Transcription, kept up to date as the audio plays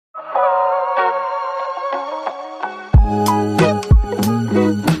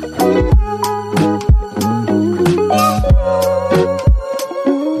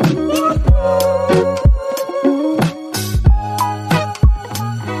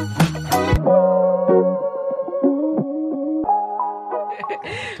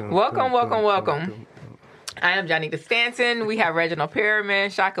Welcome. I am Johnita Stanton. We have Reginald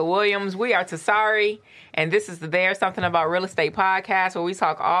Perriman, Shaka Williams. We are Tasari, and this is the There's Something About Real Estate podcast where we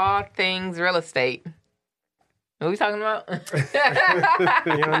talk all things real estate. What are we talking about?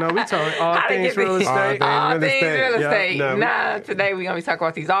 You don't know, we talking all things real estate. All things real estate. Yep. Today we're going to be talking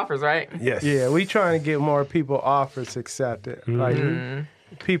about these offers, right? Yes. Yeah, we trying to get more people offers accepted. Like,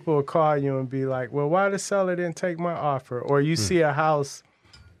 people will call you and be like, well, why the seller didn't take my offer? Or you see a house,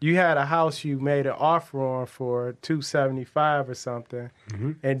 you had a house you made an offer on for $275 or something,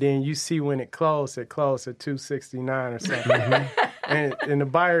 and then you see when it closed at $269 or something. And the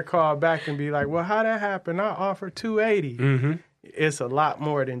buyer called back and be like, well, how that happened? I offered $280. It's a lot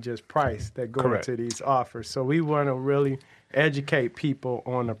more than just price that go into these offers. So we want to really educate people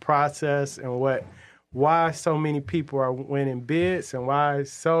on the process and why so many people are winning bids and why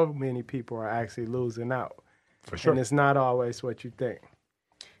so many people are actually losing out. For sure. And it's not always what you think.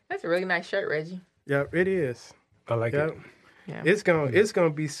 That's a really nice shirt, Reggie. Yep, it is. I like it. Yeah. It's gonna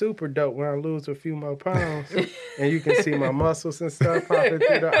be super dope when I lose a few more pounds, and you can see my muscles and stuff popping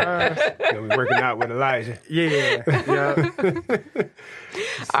through the eyes. We're working out with Elijah. Yeah.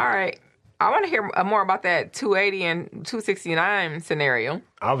 All right. I want to hear more about that 280 and 269 scenario.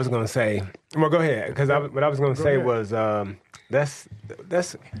 I was going to say, well, go ahead, because what I was going to say was let's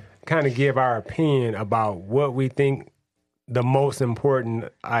kind of give our opinion about what we think the most important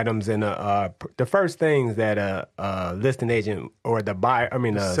items in the first things that a listing agent or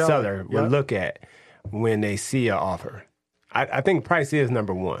the seller will look at when they see an offer. I think price is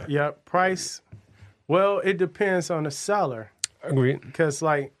number one. Yeah, price. Well, it depends on the seller. Agreed. Because,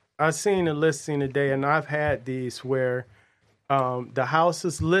 like, I've seen a listing today, and I've had these where the house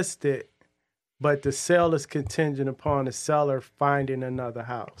is listed, but the sale is contingent upon the seller finding another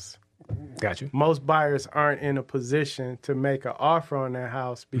house. Got you. Most buyers aren't in a position to make an offer on that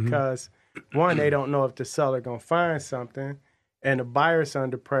house because, one, they don't know if the seller going to find something, and the buyer's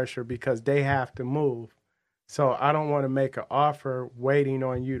under pressure because they have to move. So I don't want to make an offer waiting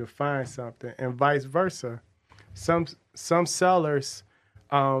on you to find something, and vice versa. Some sellers,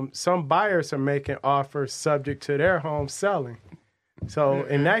 some buyers are making offers subject to their home selling. So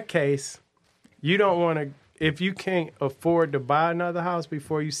in that case, you don't want to. If you can't afford to buy another house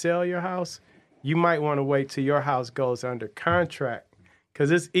before you sell your house, you might want to wait till your house goes under contract.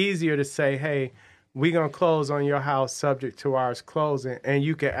 Because it's easier to say, hey, we're going to close on your house subject to ours closing, and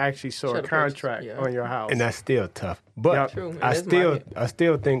you can actually show a contract on your house. And that's still tough. But I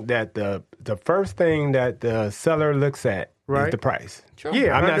still think that the first thing that the seller looks at is the price. True.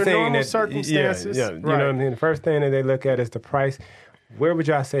 Yeah, I'm under not saying normal that circumstances. You know what I mean? The first thing that they look at is the price. Where would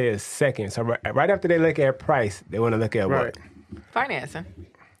y'all say is second? So right after they look at price, they want to look at what? Financing.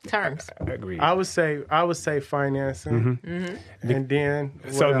 Terms. I agree. I would say financing, and then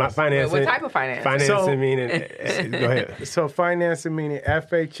my financing. What type of financing? Financing meaning. Go ahead. So financing meaning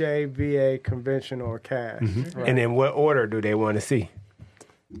FHA, VA, conventional, or cash. Right? And then what order do they want to see?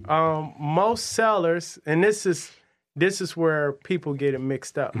 Most sellers, and this is where people get it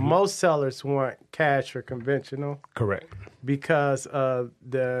mixed up. Most sellers want cash or conventional. Correct. Because of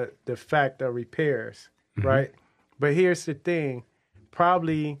the fact of repairs, right? But here's the thing.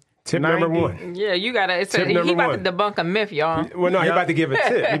 Probably tip number one. Yeah, you gotta. Tip number he about one. to debunk a myth, y'all. Well, no, he about to give a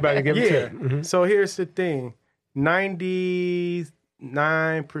tip. He about to give a tip. So here's the thing: 99%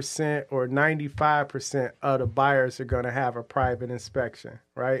 or 95% of the buyers are going to have a private inspection,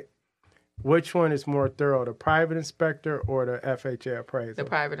 right? Which one is more thorough, the private inspector or the FHA appraiser? The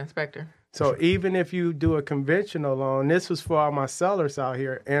private inspector. So even if you do a conventional loan, this was for all my sellers out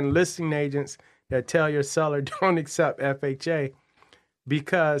here and listing agents that tell your seller don't accept FHA,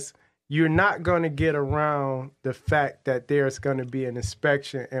 because you're not going to get around the fact that there's going to be an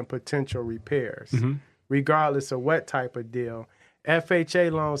inspection and potential repairs, regardless of what type of deal.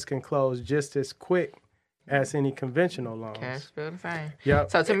 FHA loans can close just as quick as any conventional loans. Cash feel the same.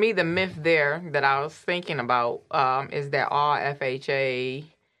 Yep. So to me, the myth there that I was thinking about is that all FHA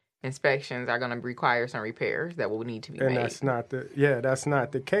inspections are going to require some repairs that will need to be made. And that's not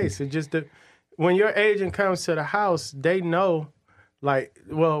the case. It just when your agent comes to the house, they know,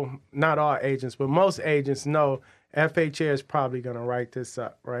 not all agents, but most agents know FHA is probably going to write this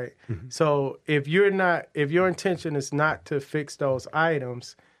up, right? So if your intention is not to fix those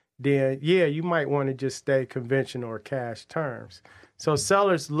items, then you might want to just stay conventional or cash terms. So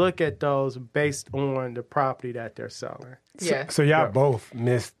sellers look at those based on the property that they're selling. Yeah. So y'all both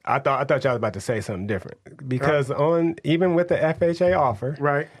missed. I thought y'all was about to say something different, because even with the FHA offer,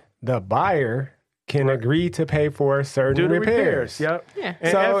 right, the buyer can agree to pay for certain Do the repairs. Yep. Yeah.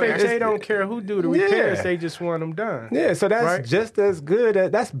 And So FHA don't care who do the repairs; they just want them done. Yeah, so that's Right. just as good.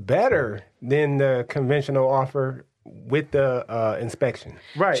 That's better than the conventional offer with the inspection.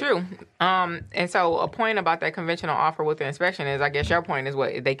 Right. True. And so a point about that conventional offer with the inspection is, I guess your point is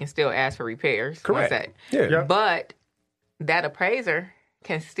what they can still ask for repairs. Correct. What's that? Yeah. Yep. But that appraiser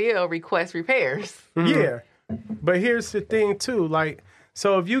can still request repairs. Yeah. But here's the thing too, like,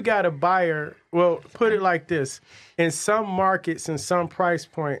 so if you got a buyer, well, put it like this: in some markets and some price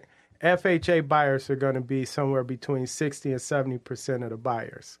point, FHA buyers are going to be somewhere between 60 and 70% of the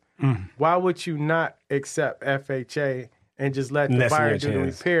buyers. Why would you not accept FHA and just let the Lessen buyer your do the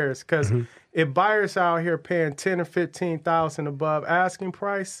chance. repairs? Because if buyers out here paying $10,000 or $15,000 above asking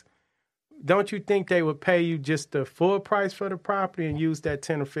price, don't you think they would pay you just the full price for the property and use that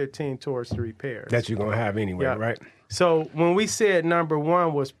 10 or 15 towards the repairs? That you're gonna have anyway, Yeah. right? So when we said number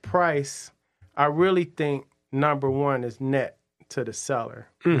one was price, I really think number one is net to the seller.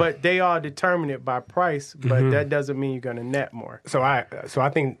 But they all determine it by price, but that doesn't mean you're going to net more. So I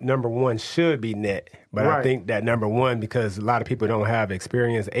think number one should be net, but I Right. think that number one, because a lot of people don't have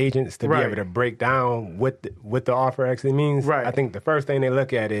experienced agents to Right. be able to break down what the offer actually means. Right. I think the first thing they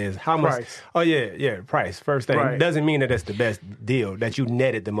look at is how much. Price. Oh yeah, price. First thing Right. doesn't mean that it's the best deal, that you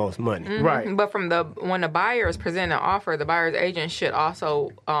netted the most money. Right. But when the buyer is presenting an offer, the buyer's agent should also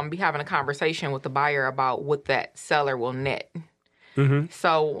be having a conversation with the buyer about what that seller will net.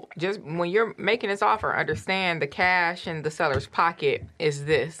 So just when you're making this offer, understand the cash in the seller's pocket is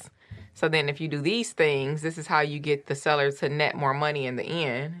this. So then if you do these things, this is how you get the seller to net more money in the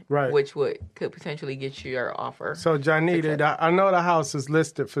end, Right. which could potentially get you your offer. So Janita, I know the house is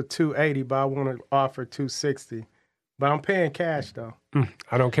listed for $280, but I want to offer $260. But I'm paying cash though.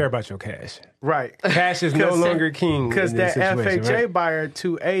 I don't care about your cash. Right. Cash is no 'Cause- longer king. Because in this that situation, FHA right? buyer at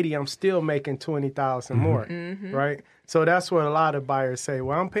 $280, I'm still making $20,000 more, right? So that's what a lot of buyers say.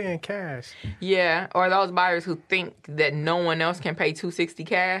 Well, I'm paying cash, Yeah, or those buyers who think that no one else can pay $260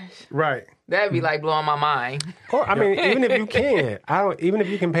 cash. right? That'd be like blowing my mind. Or I mean, even if you can, even if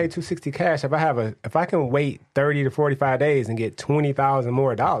you can pay $260 cash, if I can wait 30 to 45 days and get $20,000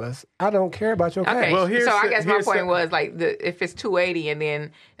 more dollars, I don't care about your cash. Okay, Well, here's so I the- guess my here's point the- was like if it's $280 and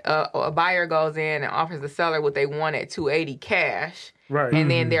then a buyer goes in and offers the seller what they want at $280 cash, Right. And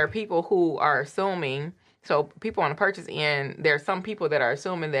then there are people who are assuming. So people on the purchase end, there are some people that are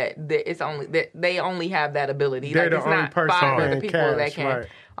assuming that they only have that ability. They're like the it's only not person 5 other paying people cash, that can right.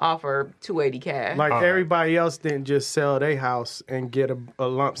 offer $280 cash. Like everybody else didn't just sell their house and get a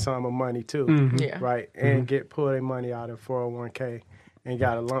lump sum of money too, Yeah. right? And pull their money out of 401k and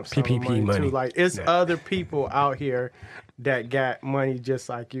got a lump sum PPP of money money. too. Like it's Yeah. other people out here that got money just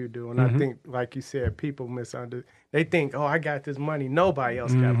like you do, and I think, like you said, people misunderstand. They think, oh, I got this money. Nobody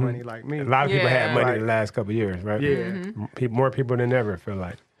else got money like me. A lot of people had Yeah. money Right. the last couple of years, right? Yeah. More people than ever, I feel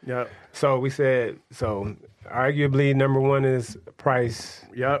like. Yep. So we said, arguably number one is price.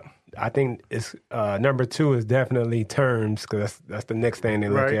 Yep. I think it's number two is definitely terms, because that's the next thing they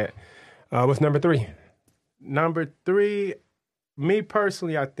look Right. at. What's number three? Number three, me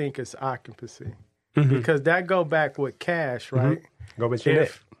personally, I think it's occupancy because that go back with cash, right? Go with your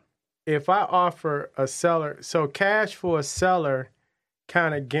net. If I offer a seller, so cash for a seller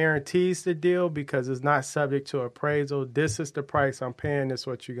kind of guarantees the deal because it's not subject to appraisal. This is the price I'm paying. This is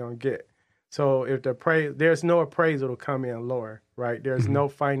what you're gonna get. So if there's no appraisal to come in lower, right? There's no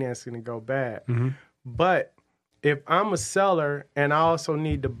financing to go bad. But if I'm a seller and I also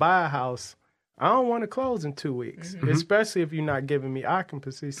need to buy a house, I don't want to close in 2 weeks, especially if you're not giving me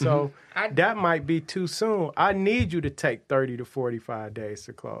occupancy. So that might be too soon. I need you to take 30 to 45 days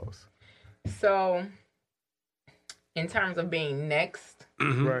to close. So, in terms of being next,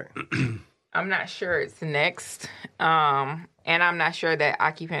 Right. I'm not sure it's next. And I'm not sure that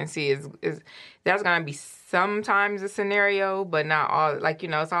occupancy is that's going to be sometimes a scenario, but not all. Like,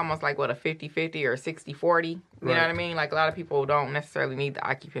 it's almost like, a 50-50 or 60-40. You know what I mean? Like, a lot of people don't necessarily need the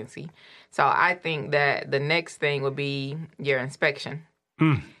occupancy. So I think that the next thing would be your inspection.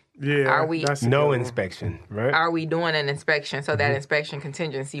 Yeah. Are we- that's a No good one. inspection, right? Are we doing an inspection? So that inspection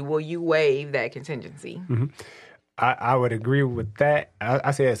contingency, will you waive that contingency? I would agree with that.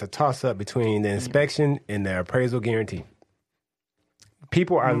 I say it's a toss-up between the inspection and the appraisal guarantee.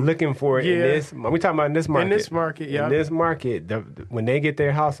 People are looking for it in Yeah. this. We're talking about in this market. In this market, yeah. In this market, when they get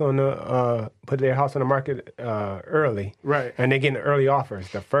their house on the put their house on the market early, Right. and they getting early offers.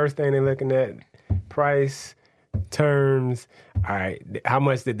 The first thing they're looking at, price, terms. All right, how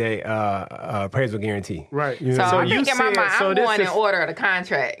much did they appraisal guarantee? Right. So I think in my mind, I'm this going in is- order of the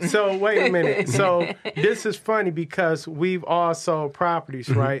contract. So wait a minute. So this is funny because we've all sold properties,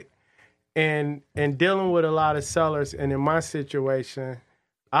 right? and dealing with a lot of sellers, and in my situation,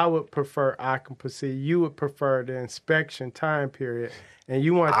 I would prefer occupancy. You would prefer the inspection time period, and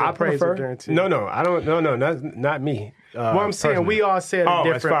you want the appraisal guarantee. No, I don't. No, not me. Well, I'm saying personally. we all said a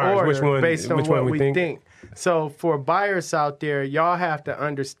different order based on what we think. So for buyers out there, y'all have to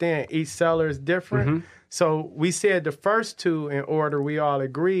understand each seller is different. Mm-hmm. So we said the first two in order, we all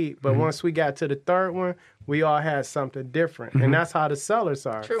agreed, but once we got to the third one, we all had something different. And that's how the sellers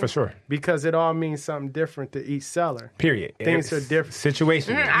are. True. For sure. Because it all means something different to each seller. Period. Things are different.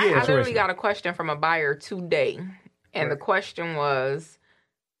 Situation. I literally got a question from a buyer today, and the question was,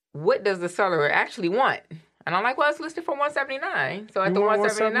 what does the seller actually want? And I'm like, well, it's listed for $179. So at the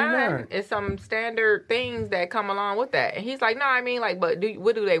 $179, it's some standard things that come along with that. And he's like, no, I mean, like, but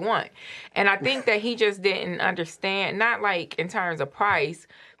what do they want? And I think that he just didn't understand, not like in terms of price,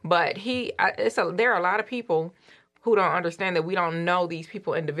 but there are a lot of people who don't understand that we don't know these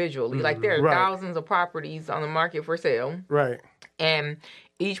people individually. Like, there are thousands of properties on the market for sale. Right. And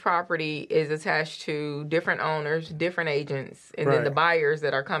each property is attached to different owners, different agents. And then the buyers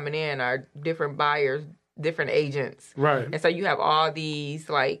that are coming in are different buyers, different agents. Right. And so you have all these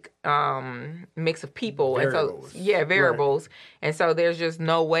like mix of people. Variables. And so variables. Right. And so there's just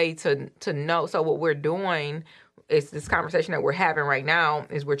no way to know. So what we're doing is this conversation that we're having right now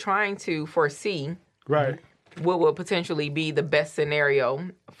is we're trying to foresee what will potentially be the best scenario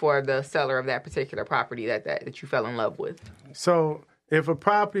for the seller of that particular property that you fell in love with. So if a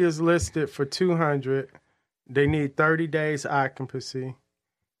property is listed for $200, they need 30 days occupancy.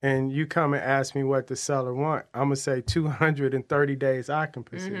 And you come and ask me what the seller want, I'm going to say 230 days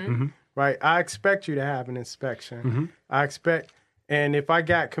occupancy, right? I expect you to have an inspection. I expect, and if I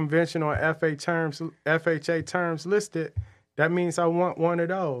got conventional FHA terms listed, that means I want one of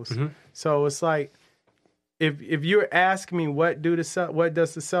those. So it's like, if you're asking me what does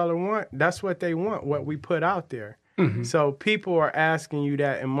the seller want, that's what they want, what we put out there. So people are asking you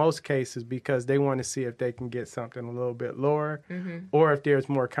that in most cases because they want to see if they can get something a little bit lower or if there's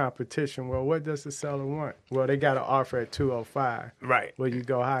more competition. Well, what does the seller want? Well, they got to offer at $205. Right. Will you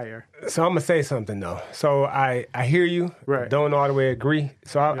go higher? So I'm going to say something, though. So I hear you. Right. Don't all the way agree.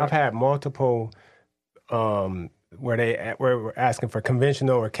 So I've had multiple where we're asking for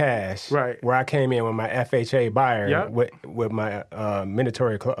conventional or cash. Right. Where I came in with my FHA buyer with my my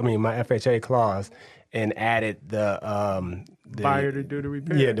FHA clause. And added the buyer to do the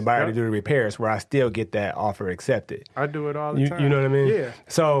repairs. Yeah, the buyer to do the repairs, where I still get that offer accepted. I do it all the time. You know what I mean? Yeah.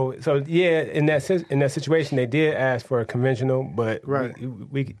 So yeah, in that situation, they did ask for a conventional, but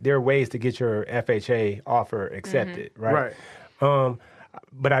there are ways to get your FHA offer accepted, right? Right.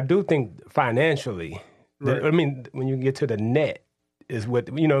 But I do think financially, when you get to the net, is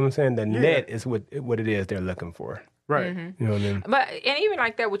what you know what I'm saying. The net is what it is they're looking for. Right. You know what I mean? But, and even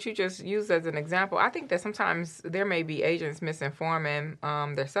like that, what you just used as an example, I think that sometimes there may be agents misinforming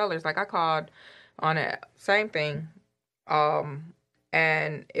their sellers. Like I called on a same thing,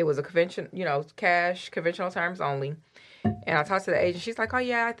 and it was a cash, conventional terms only. And I talked to the agent. She's like, oh,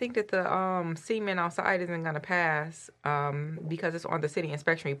 yeah, I think that the cement outside isn't going to pass because it's on the city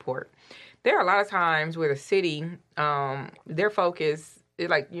inspection report. There are a lot of times where the city, their focus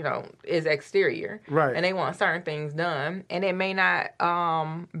is exterior. Right. And they want certain things done. And it may not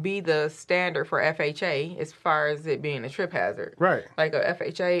be the standard for FHA as far as it being a trip hazard. Right. Like a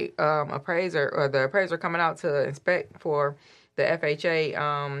FHA appraiser or the appraiser coming out to inspect for the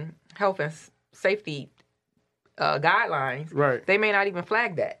FHA health and safety guidelines. Right. They may not even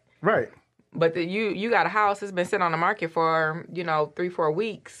flag that. Right. But you got a house that's been sitting on the market for 3-4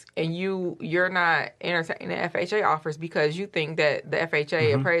 weeks, and you're not entertaining the FHA offers because you think that the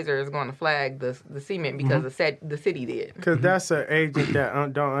FHA appraiser is going to flag the cement because the city did. Because that's an agent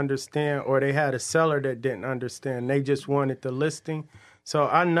that don't understand, or they had a seller that didn't understand. They just wanted the listing. So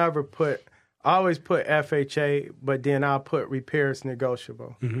I always put FHA, but then I'll put repairs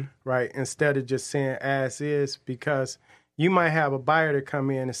negotiable, right? Instead of just saying as is, because you might have a buyer to come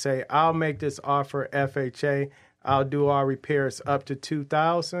in and say, I'll make this offer FHA. I'll do our repairs up to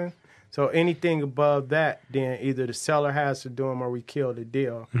 $2,000. So anything above that, then either the seller has to do them or we kill the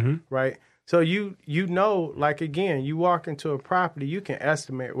deal, right? So you like, again, you walk into a property, you can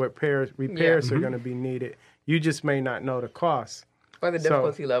estimate what repairs are going to be needed. You just may not know the cost. Or the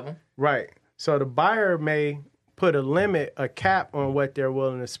difficulty level. Right. So the buyer may put a cap on what they're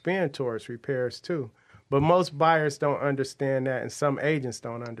willing to spend towards repairs too. But most buyers don't understand that, and some agents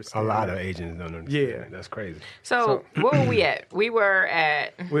don't understand. A lot of agents don't understand. Yeah, that's crazy. So where were we at? We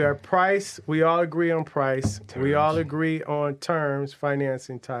are price. We all agree on price. Terms. We all agree on terms,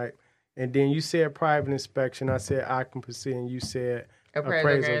 financing type, and then you said private inspection. I said occupancy, and you said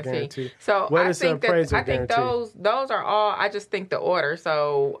Appraisal guarantee. So What I is an think appraisal I think guarantee? those are all. I just think the order.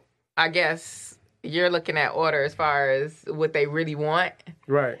 So I guess you're looking at order as far as what they really want,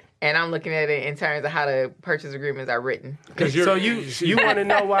 Right. and I'm looking at it in terms of how the purchase agreements are written. So you want to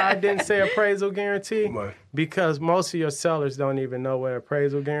know why I didn't say appraisal guarantee? Why? Because most of your sellers don't even know what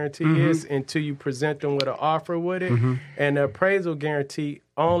appraisal guarantee is until you present them with an offer with it. And the appraisal guarantee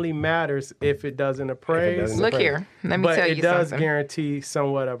only matters if it doesn't appraise. Look here, let me But tell it you does something. guarantee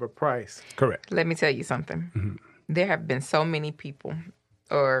somewhat of a price. Correct. Let me tell you something. There have been so many people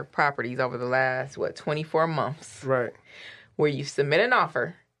or properties over the last 24 months Right. where you submit an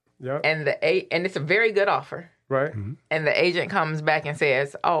offer Yep. and and it's a very good offer. Right. And the agent comes back and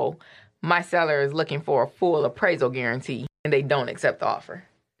says, "Oh, my seller is looking for a full appraisal guarantee," and they don't accept the offer.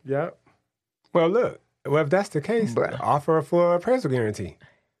 Yep. Well, look. Well, if that's the case, Bruh. offer a full appraisal guarantee.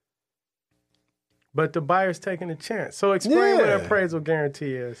 But the buyer's taking a chance. So explain what Yeah. appraisal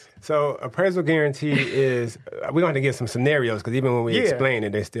guarantee is. So appraisal guarantee is we're going to get some scenarios because even when we Yeah. explain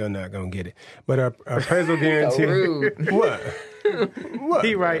it, they're still not going to get it. But appraisal guarantee. So rude. What? What?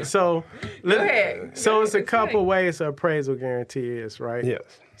 He right. So ahead. so it's a Explain. couple ways an appraisal guarantee is, right? Yes.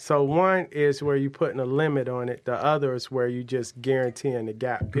 So one is where you're putting a limit on it. The other is where you just guaranteeing the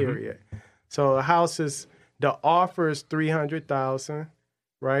gap period. So a house is the offer is $300,000,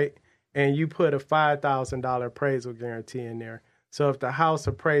 right? And you put a $5,000 appraisal guarantee in there. So if the house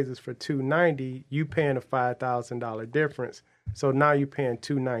appraises for $290,000, you paying a $5,000 difference. So now you're paying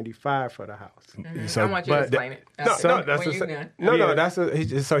 $295,000 for the house. So, I want you to but- explain it. No, So- no, that's when a, you done. no, Yeah. no. That's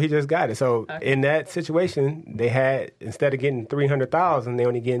he just got it. So in that situation, they had instead of getting 300,000, they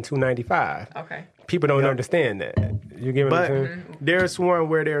only getting 295. Okay. People don't understand that. You get what But I'm saying? there's one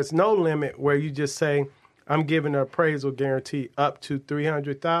where there's no limit, where you just say, I'm giving an appraisal guarantee up to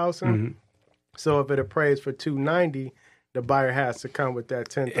 $300,000. So if it appraised for $290,000, the buyer has to come with that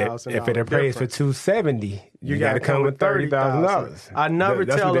 $10,000. If it appraised for 270, you got to come with $30,000. I never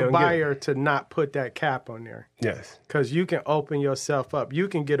That's tell what they a don't get. buyer to not put that cap on there. Yes. Because you can open yourself up. You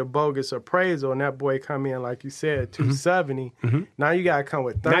can get a bogus appraisal, and that boy come in, like you said, $270,000. Now you got to come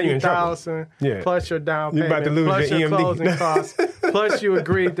with Now you're in trouble. $30,000 Yeah. plus your down You payment, about to lose plus your your EMD. closing costs, plus you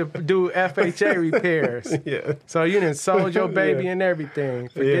agreed to do FHA repairs. Yeah. So you done sold your baby and everything.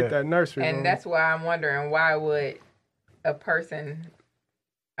 Forget Yeah. that nursery room. And that's why I'm wondering, why would a person?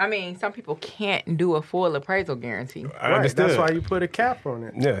 I mean, some people can't do a full appraisal guarantee. I right. understood. That's why you put a cap on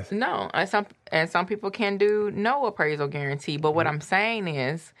it. Yes. No, and some people can do no appraisal guarantee. But what I'm saying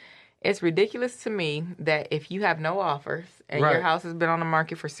is, it's ridiculous to me that if you have no offers and your Right. house has been on the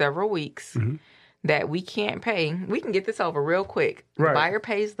market for several weeks, that we can't pay. We can get this over real quick. The Right. buyer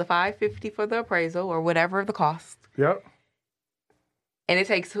pays the $550 for the appraisal or whatever the cost, Yep. and it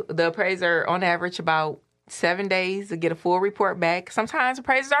takes the appraiser on average about 7 days to get a full report back. Sometimes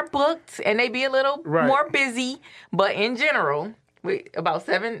appraisers are booked and they be a little Right. more busy, but in general, about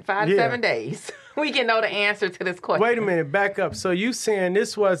 5 to Yeah. 7 days, we can know the answer to this question. Wait a minute, back up. So you saying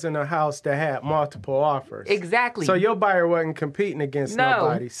this wasn't a house that had multiple offers? Exactly. So your buyer wasn't competing against No.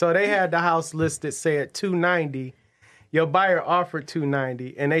 nobody. So they had the house listed, say at $290,000. Your buyer offered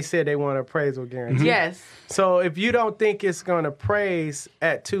 $290,000, and they said they want an appraisal guarantee. Yes. So if you don't think it's going to praise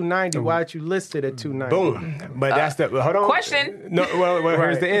at $290,000, why'd you list it at $290,000? Boom. But that's the hold on. Question. No, well here's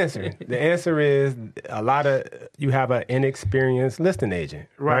Right. the answer. The answer is a lot of you have an inexperienced listing agent,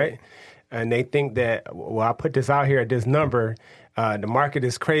 right? And they think that well, I put this out here at this number. The market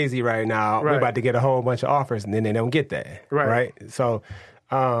is crazy right now. We're Right. about to get a whole bunch of offers, and then they don't get that, Right. So,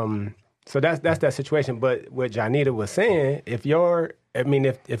 so that's that situation. But what Janita was saying, if your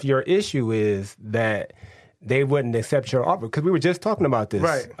issue is that they wouldn't accept your offer, because we were just talking about this.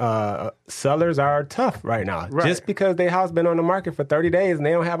 Right. Sellers are tough right now. Right. Just because their house been on the market for 30 days and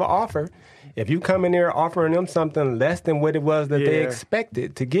they don't have an offer, if you come in there offering them something less than what it was that they Yeah.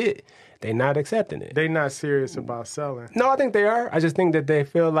 expected to get, they're not accepting it. They not serious about selling. No, I think they are. I just think that they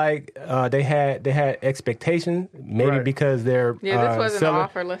feel like they had expectations, maybe Right. because they're Yeah, this wasn't seller, an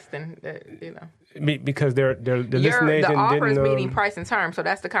offer listing. because they're the listing The agent offer is didn't meeting price and terms, so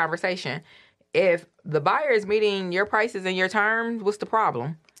that's the conversation. If the buyer is meeting your prices and your terms, what's the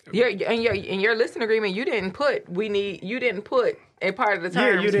problem? In your listing agreement, you didn't put a part of the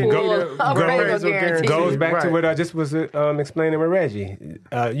Yeah, terms you didn't full go to- appraisal appraisal guarantee. goes back to Right. what I just was explaining with Reggie.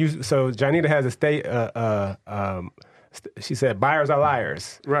 So Janita has a state. She said buyers are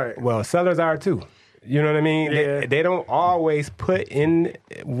liars. Right. Well, sellers are too. You know what I mean? Yeah. They don't always put in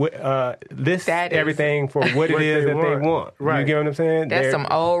list That is- everything for what it What is they that they want. want. You Right. get what I'm saying? That's They're- some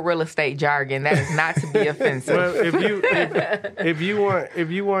old real estate jargon. That is not to be offensive. Well, if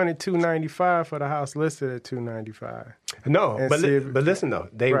you wanted $295,000 for the house listed at $295,000. No, and but see if- listen though,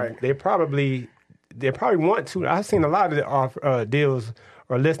 Right. they probably want to. I've seen a lot of the deals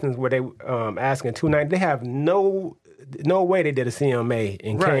or listings where they asking $290. They have no way they did a CMA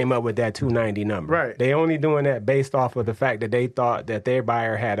and Right. came up with that $290 number. Right. They only doing that based off of the fact that they thought that their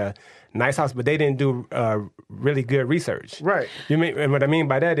buyer had a nice house, but they didn't do really good research. Right. And what I mean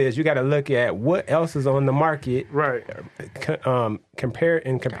by that is you got to look at what else is on the market. Right. Compare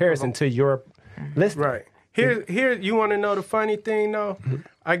in comparison to your listing. Right. Here, you want to know the funny thing though?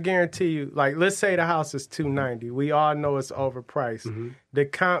 I guarantee you, like, let's say the house is $290. We all know it's overpriced. The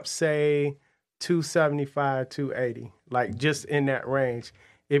comps say $275, $280, like just in that range.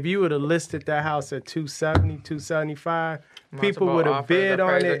 If you would have listed that house at $270, $275, people would have bid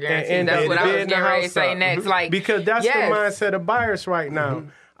on it and that's ended what up I was bidding the getting ready to house say up. next. Like, Because that's yes. the mindset of buyers right now.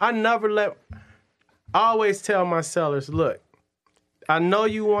 I always tell my sellers, look, I know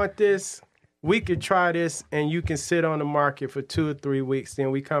you want this. We could try this, and you can sit on the market for 2 or 3 weeks. Then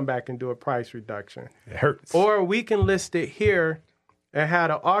we come back and do a price reduction. It hurts. Or we can list it here and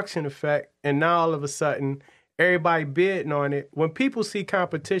have an auction effect, and now all of a sudden, everybody bidding on it. When people see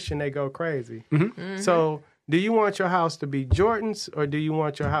competition, they go crazy. So, do you want your house to be Jordans, or do you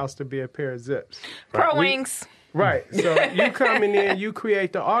want your house to be a pair of Zips? Pro Wings. Right. So you coming in, you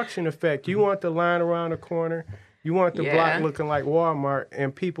create the auction effect. You want the line around the corner. You want the block looking like Walmart,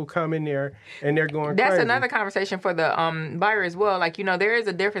 and people come in there and they're going That's crazy. another conversation for the buyer as well. Like, there is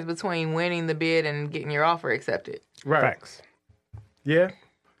a difference between winning the bid and getting your offer accepted. Right. Facts. Yeah.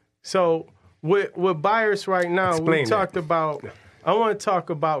 So with buyers right now, Explain we that. talked about. I want to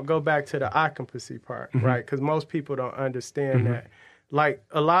talk about go back to the occupancy part, right? Because most people don't understand that. Like,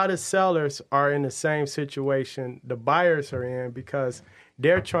 a lot of sellers are in the same situation the buyers are in because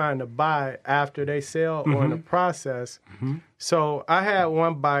they're trying to buy after they sell or in the process. So I had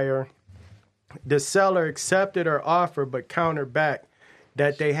one buyer, the seller accepted her offer but countered back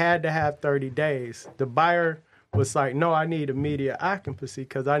that they had to have 30 days. The buyer was like, no, I need immediate occupancy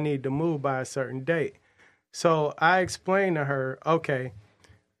because I need to move by a certain date. So I explained to her, okay,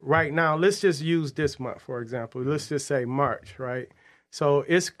 right now, let's just use this month, for example. Let's just say March, right? So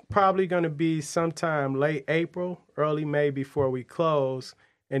it's probably going to be sometime late April, early May before we close.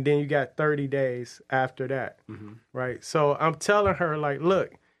 And then you got 30 days after that, right? So I'm telling her, like,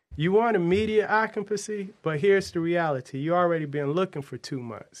 look, you want immediate occupancy, but here's the reality. You already been looking for 2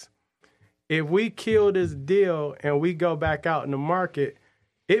 months. If we kill this deal and we go back out in the market,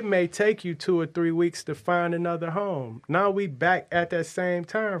 it may take you 2 or 3 weeks to find another home. Now we back at that same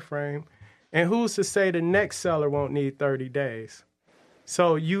time frame. And who's to say the next seller won't need 30 days?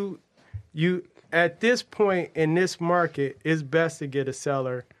 So you at this point in this market, it's best to get a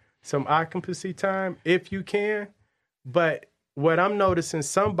seller some occupancy time if you can. But what I'm noticing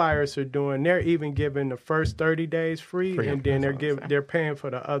some buyers are doing, they're even giving the first 30 days free and then they're paying for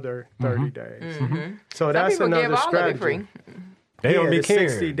the other 30 days. So Some that's people another give all strategy. of it free. They don't be the caring.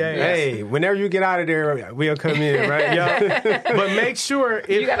 60 days. Hey, whenever you get out of there, we'll come in, right? But make sure if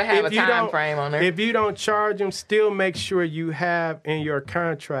You gotta have if a you time don't- frame on there. If you don't charge them, still make sure you have in your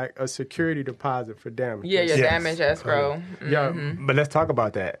contract a security deposit for damage. Yeah, your Yes. damage escrow. Yeah. But let's talk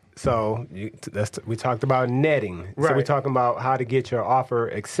about that. So we talked about netting. So we're Right. talking about how to get your offer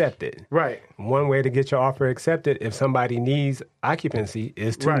accepted. Right. One way to get your offer accepted, if somebody needs occupancy,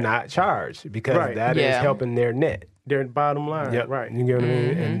 is to Right. not charge because Right. that is Yeah. helping their net. Their bottom line. Yep. Right. You get what I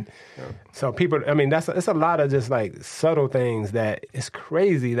mean? And so people, I mean, it's a lot of just like subtle things that it's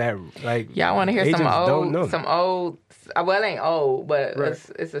crazy that like Yeah, I want to hear agents don't know. some old. Well, it ain't old, but Right.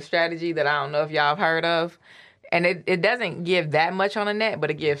 it's a strategy that I don't know if y'all have heard of. And it doesn't give that much on the net, but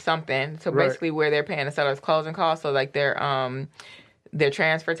it gives something. So Right. basically, where they're paying the seller's closing costs, so like their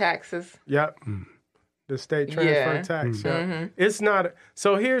transfer taxes. Yep. The state transfer Yeah. tax. Yeah. It's not.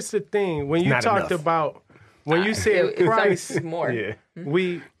 So here's the thing: when you Not talked enough. about when you said It's price, more. Yeah.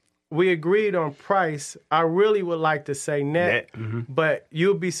 we agreed on price. I really would like to say net, but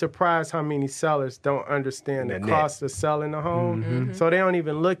you'll be surprised how many sellers don't understand the The net. cost of selling a home, so they don't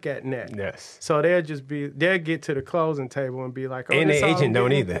even look at net. Yes. So they'll get to the closing table and be like, oh, And this the all agent I'm don't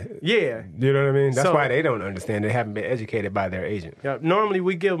getting? either. Yeah. You know what I mean? That's So- why they don't understand. They haven't been educated by their agent. Yeah, normally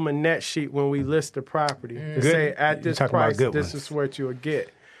we give them a net sheet when we list the property to Good. say at You're this talking about price, good this ones. is what you'll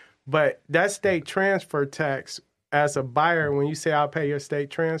get. But that state transfer tax, as a buyer, when you say I'll pay your state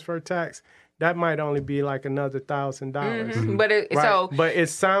transfer tax, that might only be like another $1,000. But it Right? so But it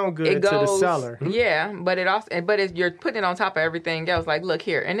sound good it to goes, the seller. Yeah, but it also, you're putting it on top of everything else. Like, look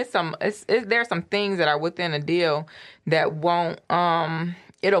here, and there's some things that are within a deal that won't,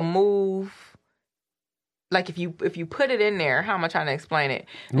 it'll move like if you put it in there, how am I trying to explain it?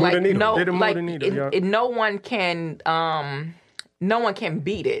 Move Like the needle. It'll move like the needle, no one can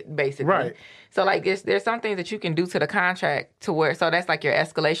beat it, basically. Right. So like there's some things that you can do to the contract to where, so that's like your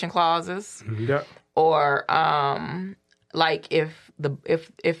escalation clauses, Yep. or like if the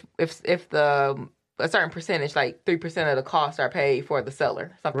a certain percentage, like 3% of the costs are paid for the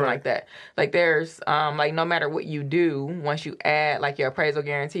seller, something Right. like that. Like there's like no matter what you do, once you add like your appraisal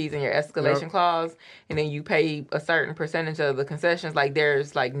guarantees and your escalation clause, and then you pay a certain percentage of the concessions, like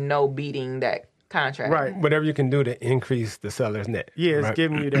there's like no beating that contract. Right. Whatever you can do to increase the seller's net. Yeah, it's right?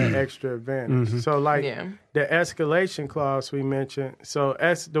 giving you that extra advantage. So, like Yeah. the escalation clause we mentioned. So,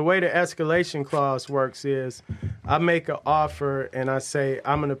 the way the escalation clause works is, I make an offer and I say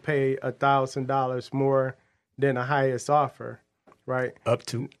I'm going to pay $1,000 more than the highest offer, right? Up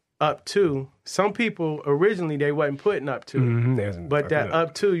to. Up to. Some people originally they wasn't putting up to, but that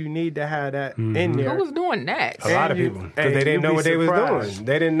up to, you need to have that in there. Who was doing that? A lot of you- people. hey, Because they didn't you'd know be what they was surprised. doing.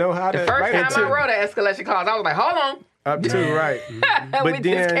 They didn't know how to The first write time it. I wrote an escalation clause, I was like, hold on. Up to, right. But This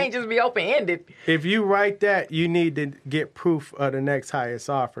then, can't just be open-ended. if you write that, you need to get proof of the next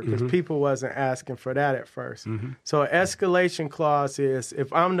highest offer because people wasn't asking for that at first. So an escalation clause is,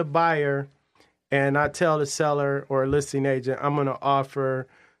 if I'm the buyer and I tell the seller or listing agent, I'm going to offer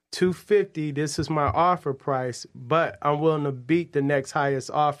 $250. This is my offer price, but I'm willing to beat the next highest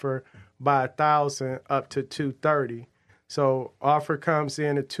offer by $1,000 up to $230. So offer comes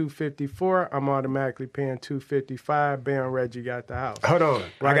in at $254. I'm automatically paying $255. Bam, Reggie got the house. Hold on.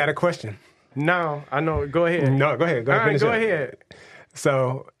 I got a question. No, I know. Go ahead. No, go ahead. Go All ahead. right, Finish go up. ahead.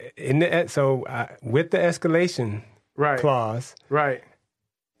 So, with the escalation Right. clause, Right.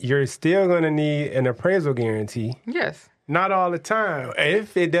 you're still going to need an appraisal guarantee Yes. Not all the time.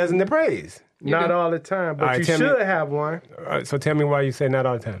 if it doesn't appraise. Not all the time, but All right, you tell me- should have one. So tell me why you say not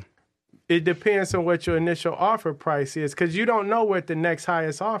all the time. It depends on what your initial offer price is, because you don't know what the next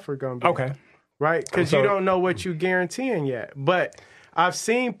highest offer going to be. Okay. Right? Because So- you don't know what you're guaranteeing yet. But I've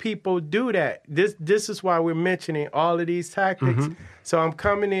seen people do that. This is why we're mentioning all of these tactics. So I'm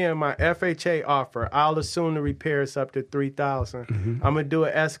coming in my FHA offer. I'll assume the repair is up to $3,000. I'm gonna do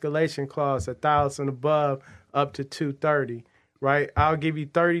an escalation clause, $1,000 above, up to $230. Right? I'll give you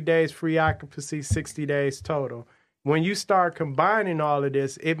 30 days free occupancy, 60 days total. When you start combining all of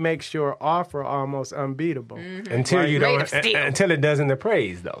this, it makes your offer almost unbeatable. Until you Made don't, of steel. until it doesn't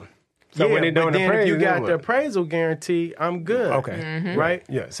appraise though. So yeah, when it but don't then appraise, if you then got the what? appraisal guarantee, I'm good. Okay. Right?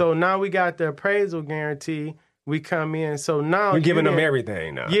 Yeah. So now we got the appraisal guarantee. We come in. So now We're giving you them in-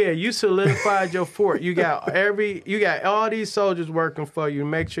 everything now. Yeah, you solidified your fort. You got all these soldiers working for you to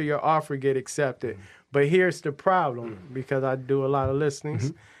make sure your offer get accepted. But here's the problem, because I do a lot of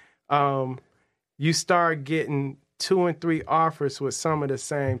listenings. You start getting 2 and 3 offers with some of the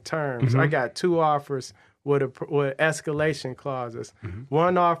same terms. I got 2 offers with escalation clauses.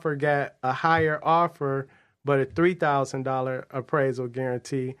 One offer got a higher offer, but a $3,000 appraisal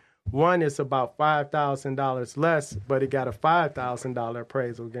guarantee. One is about $5,000 less, but it got a $5,000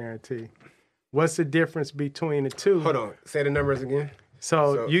 appraisal guarantee. What's the difference between the two? Hold on. Say the numbers again.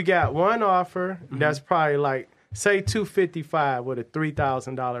 So you got one offer that's probably like, say, $255 with a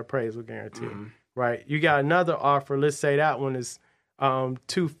 $3,000 appraisal guarantee, right? You got another offer. Let's say that one is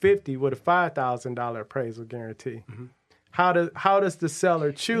 $250 with a $5,000 appraisal guarantee. How does the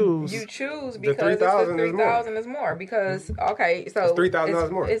seller choose? You choose The because $3,000 the is more. $3,000 is more. Because okay, so It's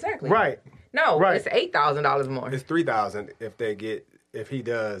 $3,000 more. Exactly. Right. No, Right. it's $8,000 more. It's $3,000 if he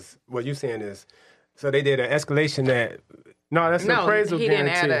does. What you saying is, so they did an escalation at. No, that's an No, appraisal he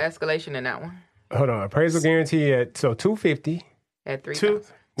guarantee. didn't add an escalation in that one Hold on, appraisal guarantee at $250 at Two,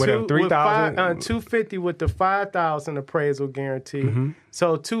 3,000. with a $3,000. $250 with the $5,000 appraisal guarantee.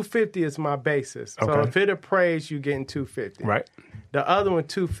 So $250 is my basis. So Okay. if it appraised, you getting $250. Right. The other one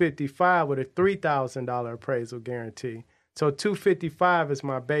 $255 with a $3,000 appraisal guarantee. So $255 is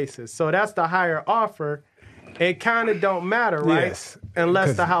my basis. So that's the higher offer. It kind of don't matter, right? Yes.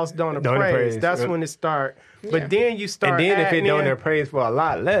 Unless the house don't appraise. That's when it start. But then you start And then if it adding don't in- appraise for a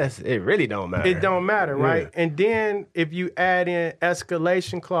lot less, it really don't matter. it don't matter, right? Yeah. And then if you add in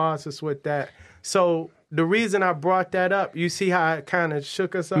escalation clauses with that. So the reason I brought that up, you see how it kind of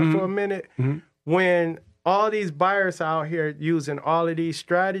shook us up for a minute? When all these buyers out here using all of these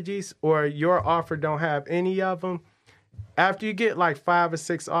strategies, or your offer don't have any of them, after you get like 5 or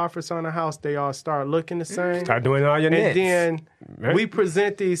 6 offers on a house, they all start looking the same. Start doing all your nets. And then Right. we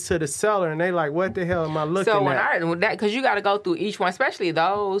present these to the seller, and they like, what the hell am I looking So at? because you got to go through each one, especially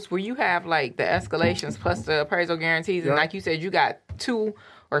those where you have like the escalations plus the appraisal guarantees, and like you said, you got 2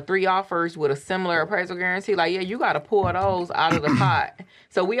 or 3 offers with a similar appraisal guarantee, like, yeah, you got to pull those out of the pot.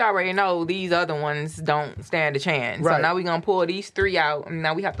 So we already know these other ones don't stand a chance. Right. So now we're going to pull these 3 out, and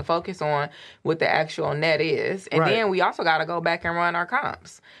now we have to focus on what the actual net is. And then we also got to go back and run our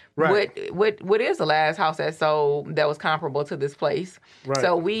comps. Right. What is the last house that sold that was comparable to this place? Right.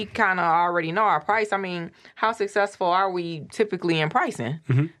 So we kind of already know our price. I mean, how successful are we typically in pricing,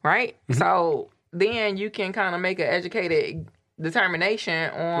 right? So then you can kind of make an educated determination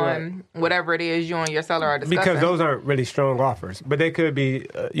on whatever it is you and your seller are discussing. Because those aren't really strong offers, but they could be,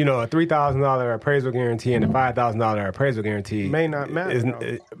 a $3,000 appraisal guarantee and a $5,000 appraisal guarantee may not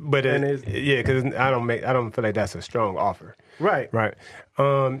matter. Because I don't feel like that's a strong offer. Right. Right.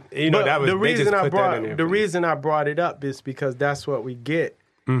 The reason I brought it up is because that's what we get.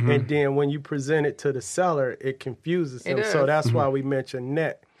 And then when you present it to the seller, it confuses them. So that's why we mentioned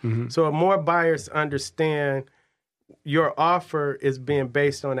net. So if more buyers understand your offer is being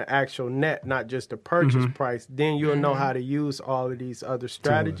based on the actual net, not just the purchase price, then you'll know how to use all of these other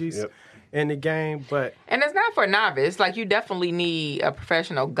strategies in the game. And it's not for novice. Like, you definitely need a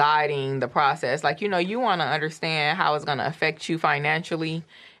professional guiding the process. Like, you want to understand how it's going to affect you financially.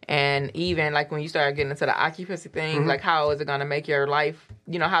 And even like when you start getting into the occupancy things, like how is it going to make your life,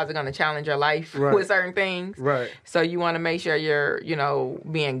 how is it going to challenge your life with certain things? Right. So you want to make sure you're,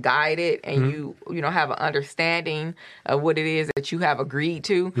 being guided and you have an understanding of what it is that you have agreed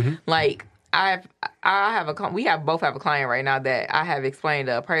to. Like, we both have a client right now that I have explained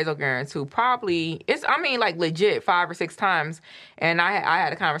the appraisal guarantee to probably, legit 5 or 6 times. And I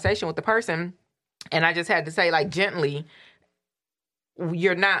had a conversation with the person and I just had to say, like, gently,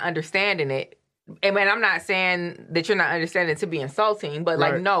 you're not understanding it. And I'm not saying that you're not understanding it to be insulting, but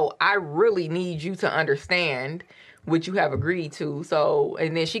no, I really need you to understand what you have agreed to. So,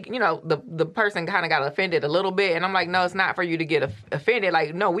 and then she, the person kind of got offended a little bit. And I'm like, no, it's not for you to get offended.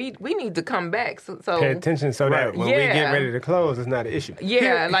 Like, no, we need to come back. So pay attention so that when we get ready to close, it's not an issue.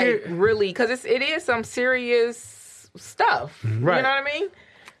 Yeah, really, because it is some serious stuff. Right. You know what I mean?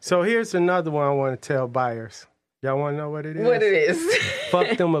 So here's another one I want to tell buyers. Y'all want to know what it is? What it is?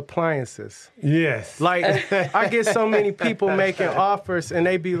 Fuck them appliances. Yes. Like, I get so many people making offers, and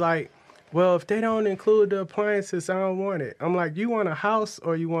they be like, well, if they don't include the appliances, I don't want it. I'm like, you want a house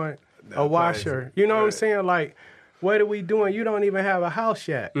or you want a washer? You know what I'm saying? Like, what are we doing? You don't even have a house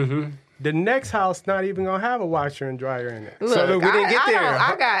yet. The next house not even gonna have a washer and dryer in it. Look, so we didn't get there.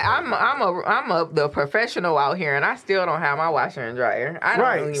 I'm the professional out here, and I still don't have my washer and dryer. I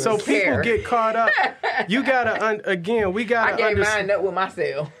don't even so care. People get caught up. You gotta we gotta. I gave mine up with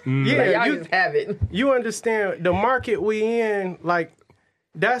myself. Yeah, y'all just have it. You understand the market we in, like.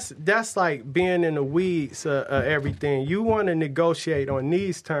 That's like being in the weeds of everything. You want to negotiate on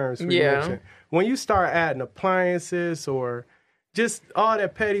these terms. When you start adding appliances or just all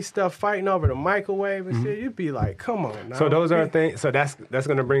that petty stuff, fighting over the microwave and shit, you'd be like, "Come on." Now. So those are things. So that's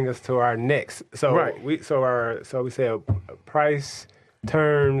going to bring us to our next. So we say a price,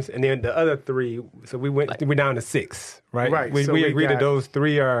 terms, and then the other 3. So we're down to 6, right? Right. We agree that those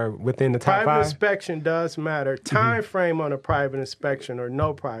 3 are within the top 5. Private inspection does matter. Time frame on a private inspection or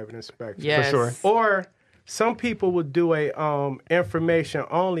no private inspection. Yes. For sure. Or some people would do a information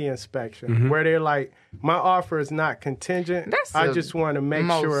only inspection where they're like, my offer is not contingent. I just want to make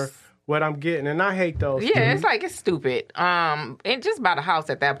sure what I'm getting, and I hate those. Yeah, it's stupid. And just about a house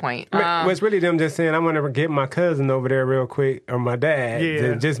at that point. It's really them just saying, I'm going to get my cousin over there real quick, or my dad,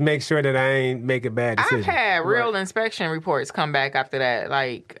 to just make sure that I ain't making bad decisions. I've had real inspection reports come back after that.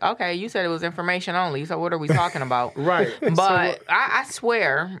 Like, okay, you said it was information only, so what are we talking about? Right. But I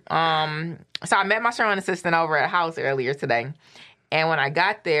swear, so I met my showing assistant over at a house earlier today, and when I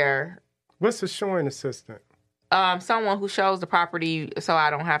got there... What's a showing assistant? Someone who shows the property so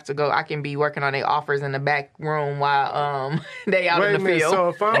I don't have to go. I can be working on their offers in the back room while they out in the field. So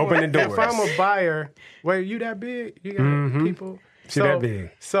if I'm Open the doors. If I'm a buyer, wait, you that big? You got people? She that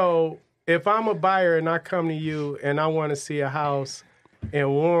big. So if I'm a buyer and I come to you and I want to see a house in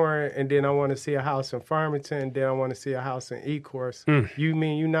Warren, and then I want to see a house in Farmington, and then I want to see a house in Ecorse, you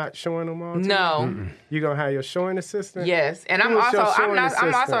mean you're not showing them all? No. You gonna have your showing assistant? Yes, and I'm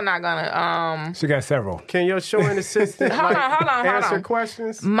also not gonna. She got several. Can your showing assistant hold on. answer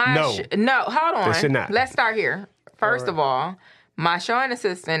questions? No, hold on. They should not. Let's start here. First of all, my showing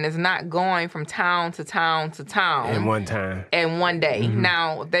assistant is not going from town to town to town in one time in one day.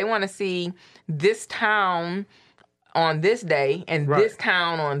 Now, if they want to see this town on this day and this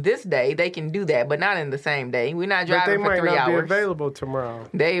town on this day, they can do that, but not in the same day. We're not driving for 3 hours. But they might not be available tomorrow.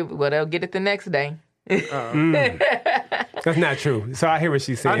 They'll get it the next day. That's not true. So I hear what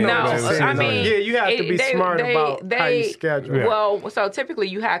she's saying. No, I mean, yeah, you have to be smart about how you schedule. Yeah. Well, so typically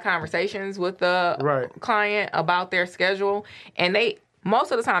you have conversations with the client about their schedule, and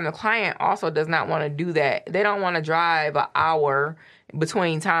most of the time the client also does not want to do that. They don't want to drive an hour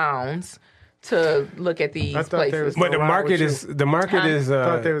between towns to look at these places. But the market is I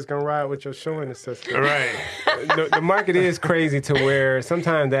thought they was gonna ride with your showing assistant. Right. the market is crazy to where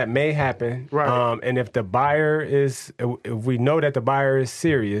sometimes that may happen. Right. And if we know that the buyer is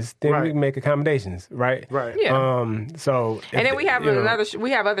serious, then we can make accommodations. Right. Right. Yeah. And then we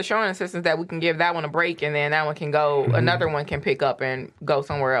have other showing assistants that we can give that one a break, and then that one can go. Another one can pick up and go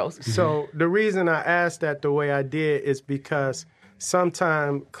somewhere else. So the reason I asked that the way I did is because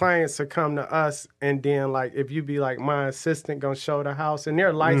sometimes clients will come to us, and then like if you be like, my assistant gonna show the house, and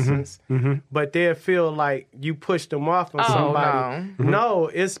they're licensed, but they'll feel like you pushed them off on somebody.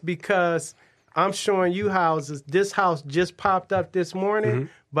 No, it's because I'm showing you houses. This house just popped up this morning,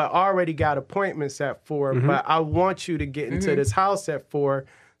 but already got appointments at 4. But I want you to get into this house at 4.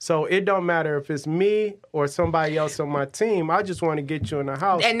 So it don't matter if it's me or somebody else on my team. I just want to get you in the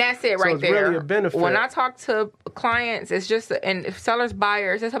house. And that's it right it's there. Really a benefit. When I talk to clients, it's just, and if sellers,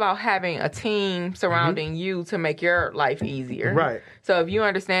 buyers, it's about having a team surrounding you to make your life easier. Right. So if you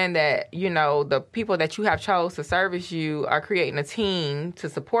understand that, the people that you have chose to service you are creating a team to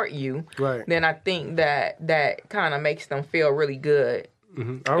support you, then I think that kind of makes them feel really good.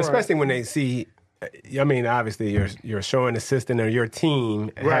 Especially when they see, I mean, obviously, your showing assistant or your team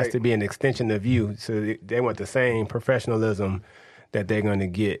has to be an extension of you. So they want the same professionalism that they're going to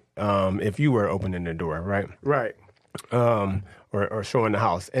get if you were opening the door, right? Right. Or showing the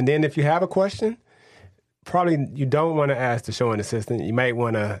house. And then if you have a question, probably you don't want to ask the showing assistant. You might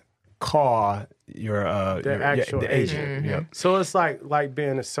want to call your actual agent. Yep. So it's like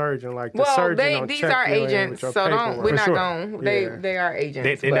being a surgeon. Like the surgeon these are agents, so we're not going. They are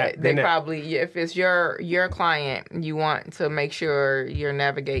agents, they probably, if it's your client, you want to make sure you're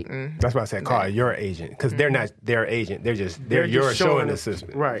navigating. That's why I said call your agent, because they're not their agent. They're your showing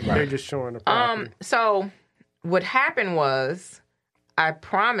assistant. Right. They're just showing the property. So what happened was, I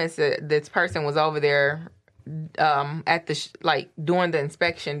promised that this person was over there at the doing the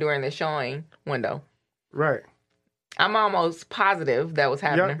inspection during the showing window. Right. I'm almost positive that was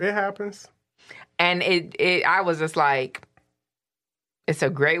happening. Yeah, it happens. And I was just like, it's a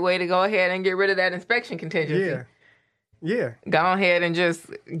great way to go ahead and get rid of that inspection contingency. Yeah. Go ahead and just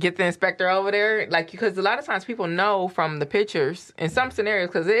get the inspector over there. Because a lot of times people know from the pictures in some scenarios,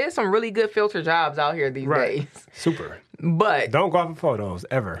 because there is some really good filter jobs out here these days. Super. But don't go off of photos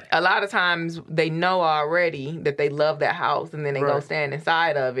ever. A lot of times they know already that they love that house, and then they go stand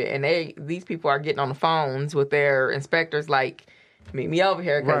inside of it, and these people are getting on the phones with their inspectors like, meet me over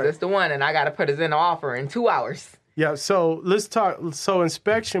here because it's the one, and I got to put us in the offer in 2 hours. Yeah, so let's talk. So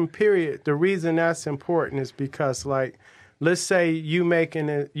inspection period, the reason that's important is because, let's say you make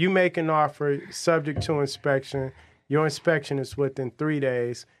an offer subject to inspection. Your inspection is within 3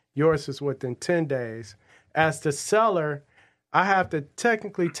 days. Yours is within 10 days. As the seller, I have to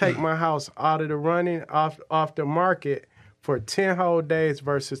technically take my house out of the running, off the market for 10 whole days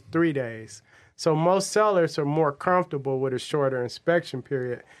versus 3 days. So most sellers are more comfortable with a shorter inspection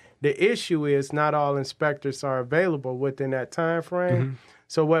period. The issue is not all inspectors are available within that time frame.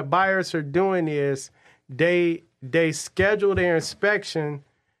 So what buyers are doing is they schedule their inspection,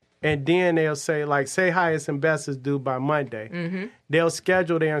 and then they'll say, say highest and best is due by Monday. They'll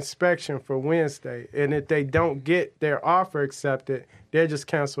schedule their inspection for Wednesday. And if they don't get their offer accepted, they'll just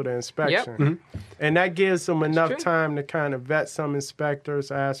cancel the inspection. And that gives them enough time to kind of vet some inspectors,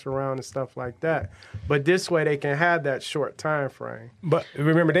 ask around and stuff like that. But this way they can have that short time frame. But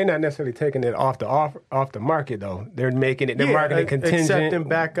remember, they're not necessarily taking it off the market, though. They're making it, they're marketing contingent,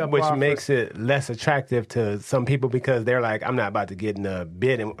 backup which offers. makes it less attractive to some people because they're like, I'm not about to get in a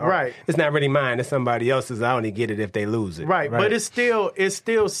bid. It's not really mine. It's somebody else's. I only get it if they lose it. Right. But it's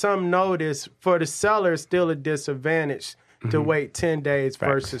still some notice for the seller. It's still a disadvantage to wait 10 days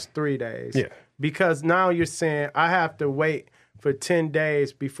versus 3 days. Yeah. Because now you're saying I have to wait for 10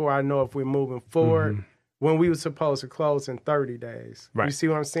 days before I know if we're moving forward when we were supposed to close in 30 days. Right. You see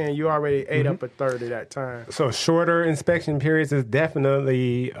what I'm saying? You already ate up a third of that time. So shorter inspection periods is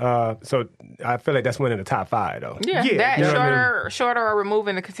definitely, so I feel like that's one of the top 5, though. Yeah, shorter or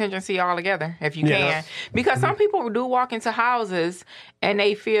removing the contingency altogether, if you can. Because some people do walk into houses and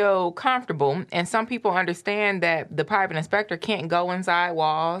they feel comfortable, and some people understand that the private inspector can't go inside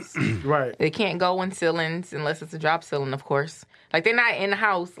walls. Right. They can't go in ceilings, unless it's a drop ceiling, of course. Like they're not in the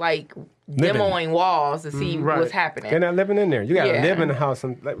house like demoing walls to see Right. what's happening. They're not living in there. You got to Yeah. live in the house.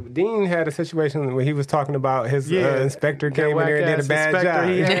 And, like, Dean had a situation where he was talking about his inspector came in there and did a bad job.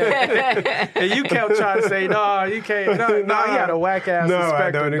 He had. And you kept trying to say, no, you can't. No, he had a whack ass No, inspector.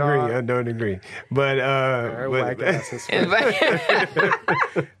 I don't agree. dog. I don't agree. But Whack ass inspector.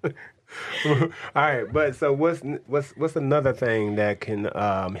 all right. But so what's another thing that can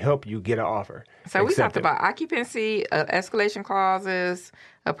help you get an offer? So we talked accepted? about occupancy, escalation clauses,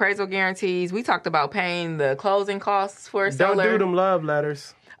 appraisal guarantees. We talked about paying the closing costs for a Don't seller. do them love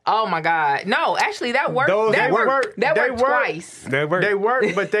letters. Oh my God! No, actually, that worked. Those That work. worked. That They worked work. twice. That work. They work,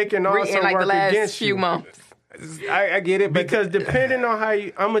 but they can also In like work the last against few you. months. I get it, but Because depending on how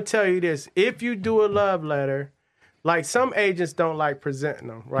you, I'm gonna tell you this: if you do a love letter, like some agents don't like presenting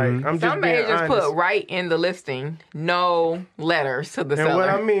them, right? I'm just Some being agents honest. put right in the listing, no letters to the And seller. what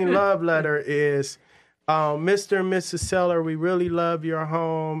I mean, love letter is, Mr. and Mrs. Seller, we really love your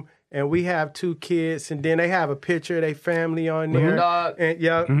home, and we have 2 kids, and then they have a picture of their family on there. Dog.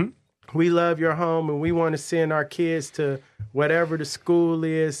 And we love your home, and we want to send our kids to whatever the school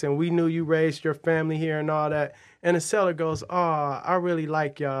is, and we knew you raised your family here and all that. And the seller goes, "Oh, I really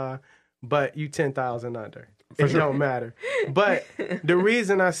like y'all, but you 10,000 under. It don't matter." But the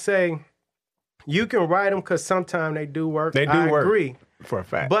reason I say you can write them because sometimes they do work. They do I work. agree. for a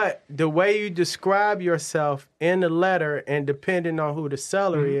fact. But the way you describe yourself in the letter, and depending on who the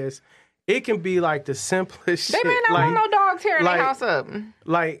seller is, it can be like the simplest They shit. may not like, want no dogs tearing like- their house up.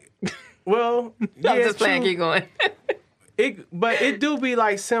 like, well, I'm yeah, just playing. true. Keep going. But it do be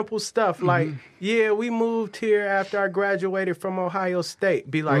like simple stuff. Like, yeah, we moved here after I graduated from Ohio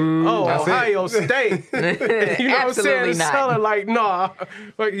State. Be like, oh, that's it. Ohio State. You know what I'm saying? Absolutely The not. seller like, nah.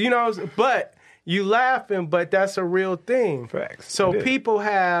 Like, you know, but you laughing, but that's a real thing. Facts. So It is. people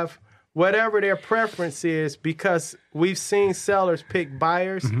have whatever their preference is, because we've seen sellers pick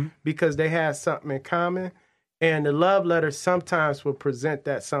buyers because they have something in common. And the love letter sometimes will present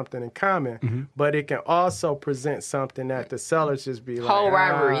that something in common, but it can also present something that the sellers just be like, Whole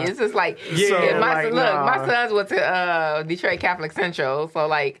rivalry. It's just like, Yeah, my like, my nah. sons went to Detroit Catholic Central, so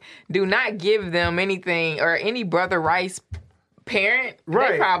like, do not give them anything, or any Brother Rice parent.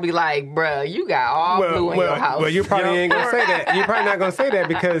 Right. They probably like, bruh, you got all blue in your house. Well, you probably ain't gonna say that. You're probably not gonna say that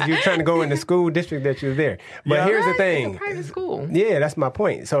because you're trying to go in the school district that you're there. But Yeah. here's the It's thing. a private school. Yeah, that's my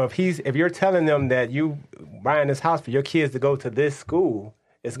point. So if you're telling them that you buying this house for your kids to go to this school,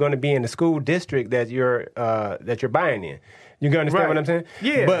 it's going to be in the school district that you're buying in. You can understand Right. what I'm saying?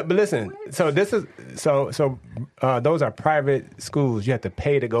 Yeah. But listen, so this is those are private schools. You have to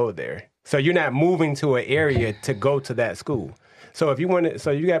pay to go there. So you're not moving to an area to go to that school. So if you want to,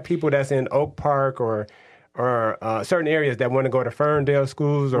 so you got people that's in Oak Park or certain areas that want to go to Ferndale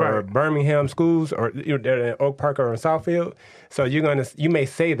schools or Right. Birmingham schools, or they're in Oak Park or in Southfield. So you may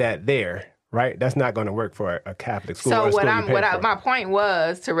say that there, right? That's not going to work for a Catholic school. or So a school you pay for. my point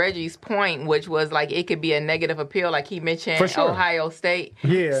was to Reggie's point, which was like it could be a negative appeal, like he mentioned For sure. Ohio State.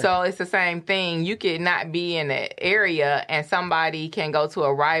 Yeah. So it's the same thing. You could not be in the area and somebody can go to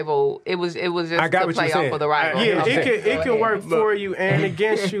a rival. It was just I got to what play you're off saying. of the rival. Yeah, Okay. it can work for you and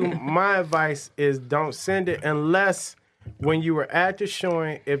against you. My advice is don't send it unless when you were at the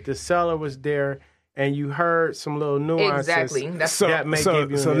showing, if the seller was there and you heard some little nuances. Exactly. That's that may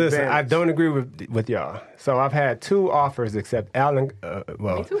give you an listen, I advantage. don't agree with y'all. So I've had 2 offers accept Alan.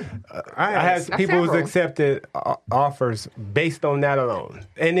 Me too. I had That's people who's several. accepted offers based on that alone.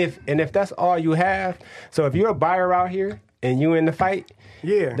 And if that's all you have, so if you're a buyer out here and you in the fight,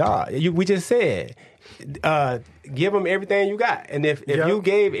 Yeah. dog, we just said, give them everything you got. And if Yep. you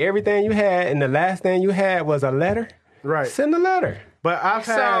gave everything you had and the last thing you had was a letter, Right. send a letter. But I've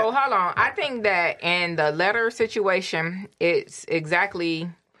had. So hold on. I think that in the letter situation, it's exactly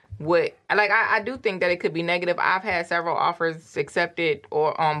what I do think that it could be negative. I've had several offers accepted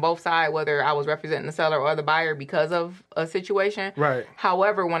or on both sides, whether I was representing the seller or the buyer because of a situation. Right.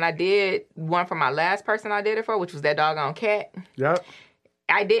 However, when I did one for my last person I did it for, which was that doggone cat, Yep.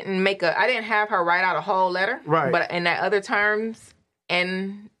 I didn't have her write out a whole letter. Right. But in that other terms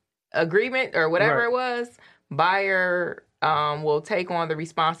and agreement or whatever Right. it was, buyer will take on the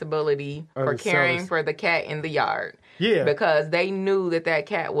responsibility for the caring sellers. for the cat in the yard. Yeah. Because they knew that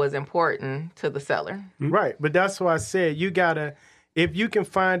cat was important to the seller. Right. But that's why I said you gotta, if you can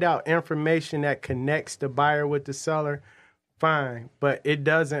find out information that connects the buyer with the seller, fine. But it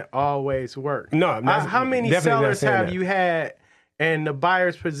doesn't always work. No, I'm not- How many definitely not sellers saying have that. you had and the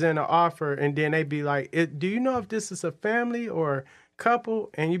buyers present an offer and then they be like, do you know if this is a family or couple?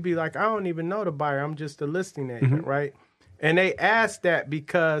 And you be like, I don't even know the buyer. I'm just a listing agent, right? And they ask that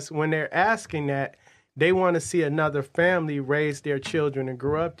because when they're asking that, they want to see another family raise their children and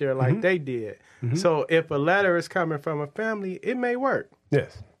grow up there like they did. So if a letter is coming from a family, it may work.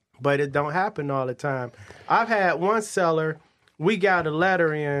 Yes. But it don't happen all the time. I've had one seller, we got a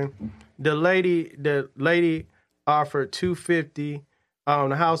letter in, the lady offered $250.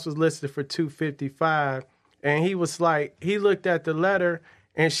 The house was listed for $255, and he was like, he looked at the letter,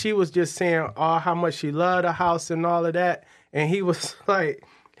 and she was just saying, how much she loved the house and all of that, and he was like,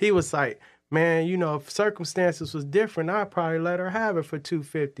 man, you know, if circumstances was different, I'd probably let her have it for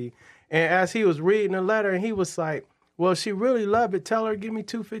 $250. And as he was reading the letter, and he was like, well, she really loved it. Tell her, give me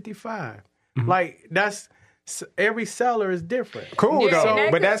 $255. Like that's. Every seller is different. Cool Yeah, though,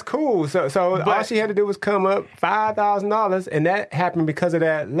 and but that's cool. So all she had to do was come up $5,000, and that happened because of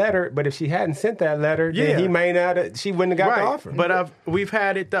that letter. But if she hadn't sent that letter, then he may not. She wouldn't have got the offer. But we've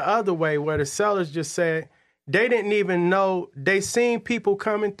had it the other way where the sellers just said they didn't even know they seen people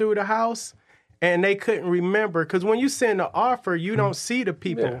coming through the house, and they couldn't remember because when you send an offer, you don't see the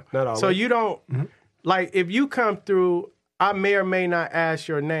people. Yeah, not always. So you don't like if you come through. I may or may not ask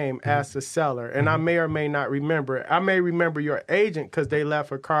your name as the seller, and I may or may not remember it. I may remember your agent because they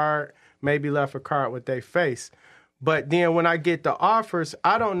left a card, maybe left a card with their face. But then when I get the offers,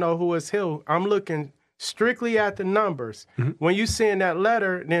 I don't know who is who. I'm looking strictly at the numbers. When you send that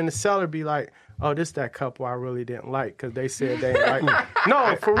letter, then the seller be like, oh, this that couple I really didn't like because they said they didn't like me.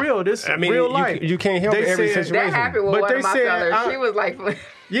 No, for real, this real life. You can't help every situation. That happened with one of my sellers. She was like...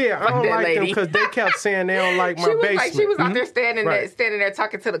 Yeah, I don't like them because they kept saying they don't like my basement. She was out there standing there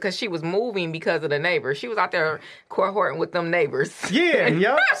talking to them because she was moving because of the neighbors. She was out there cohorting with them neighbors. Yeah,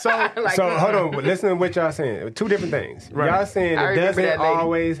 yep. So hold on. Listen to what y'all saying. Two different things. Right. Y'all saying it doesn't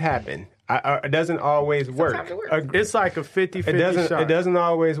always happen. It doesn't always work. It's like a 50-50 shot. It doesn't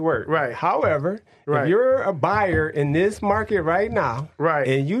always work. Right. However, if you're a buyer in this market right now,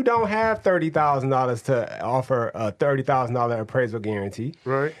 and you don't have $30,000 to offer a $30,000 appraisal guarantee,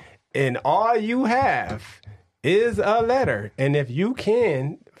 and all you have is a letter, and if you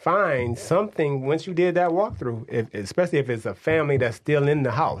can find something once you did that walkthrough, especially if it's a family that's still in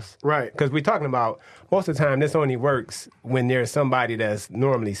the house. Right. Because we're talking about, most of the time, this only works when there's somebody that's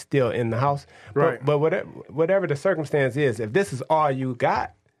normally still in the house. Right. But whatever the circumstance is, if this is all you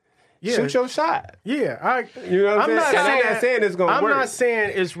got, shoot your shot. Yeah. You know what I'm saying? I'm not saying it's going to work. I'm not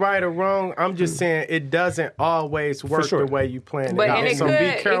saying it's right or wrong. I'm just saying it doesn't always work the way you plan it out. And so be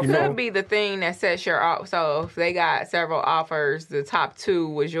careful. It could be the thing that sets your off. So if they got several offers, the top two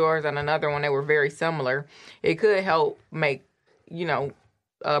was yours and another one, they were very similar. It could help make,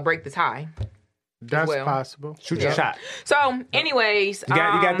 break the tie. That's possible. Shoot your shot. So, anyways, you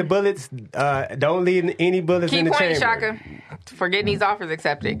got the bullets. Don't leave any bullets in the chamber. Key point, Shaka. For getting these offers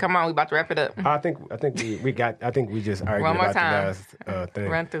accepted. Come on, we about to wrap it up. I think we just argued one more about time. the last thing.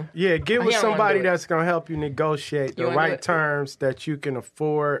 Run through. Yeah, get with somebody that's gonna help you negotiate the right terms that you can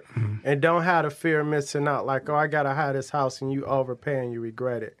afford, and don't have the fear of missing out. Like, I gotta have this house, and you overpay and you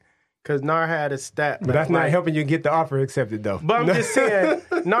regret it. Because NAR had a stat. But that's not helping you get the offer accepted, though. But I'm just saying,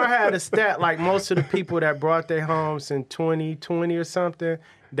 NAR had a stat, like most of the people that brought their homes in 2020 or something,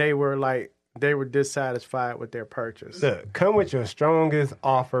 they were dissatisfied with their purchase. Look, come with your strongest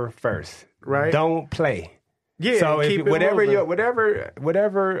offer first. Right. Don't play. Yeah, so if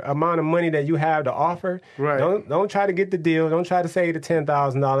whatever amount of money that you have to offer, don't try to get the deal. Don't try to save the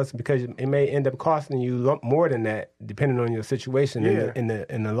 $10,000 because it may end up costing you more than that, depending on your situation in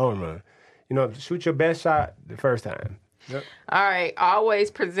the long run. Shoot your best shot the first time. Yep. All right. Always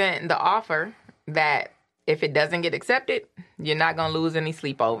present the offer that if it doesn't get accepted, you're not gonna lose any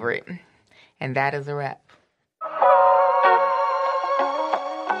sleep over it, and that is a wrap.